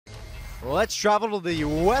Let's travel to the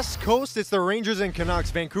West Coast. It's the Rangers and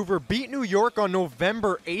Canucks. Vancouver beat New York on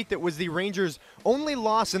November 8th. It was the Rangers' only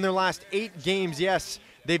loss in their last 8 games. Yes,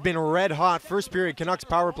 they've been red hot. First period, Canucks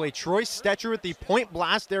power play. Troy Stecher at the point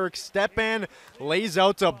blast. Eric Stepan lays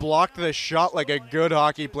out to block the shot like a good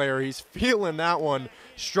hockey player. He's feeling that one.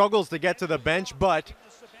 Struggles to get to the bench, but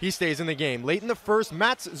he stays in the game. Late in the first,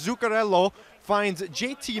 Mats Zuccarello finds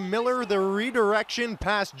J.T. Miller. The redirection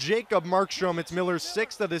past Jacob Markstrom. It's Miller's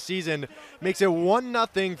 6th of the season. Makes it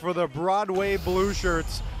 1-0 for the Broadway Blue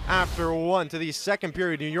Shirts after 1. To the second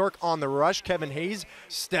period, New York on the rush. Kevin Hayes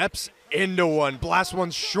steps into one. Blasts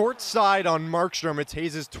one short side on Markstrom. It's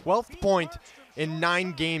Hayes' 12th point in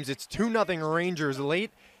 9 games. It's 2-0 Rangers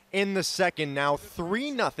late in the second. Now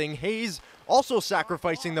 3-0. Hayes also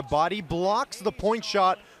sacrificing the body. Blocks the point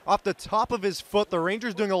shot off the top of his foot. The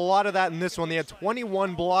Rangers doing a lot of that in this one. They had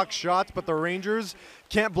 21 block shots, but the Rangers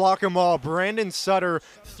can't block them all. Brandon Sutter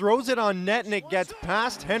throws it on net, and it gets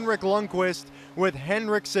past Henrik Lundqvist, with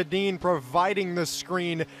Henrik Sedin providing the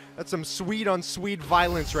screen. That's some Swede-on-Swede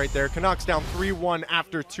violence right there. Canucks down 3-1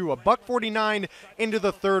 after 2. $1:49 into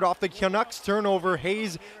the third off the Canucks turnover.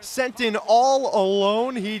 Hayes sent in all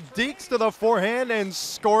alone. He dekes to the forehand and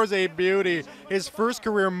scores a beauty. His first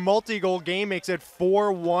career multi-goal game makes it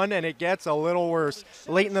 4-1, and it gets a little worse.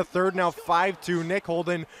 Late in the third, now 5-2. Nick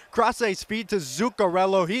Holden cross-ice feed to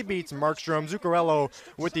Zuccarello. He beats Markstrom. Zuccarello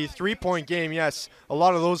with the 3-point game. Yes, a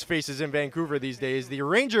lot of those faces in Vancouver these days. The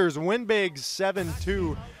Rangers win big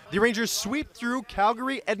 7-2. The Rangers sweep through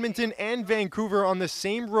Calgary, Edmonton, and Vancouver on the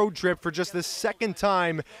same road trip for just the second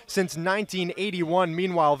time since 1981.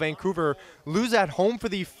 Meanwhile, Vancouver lose at home for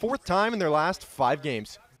the 4th time in their last 5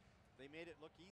 games.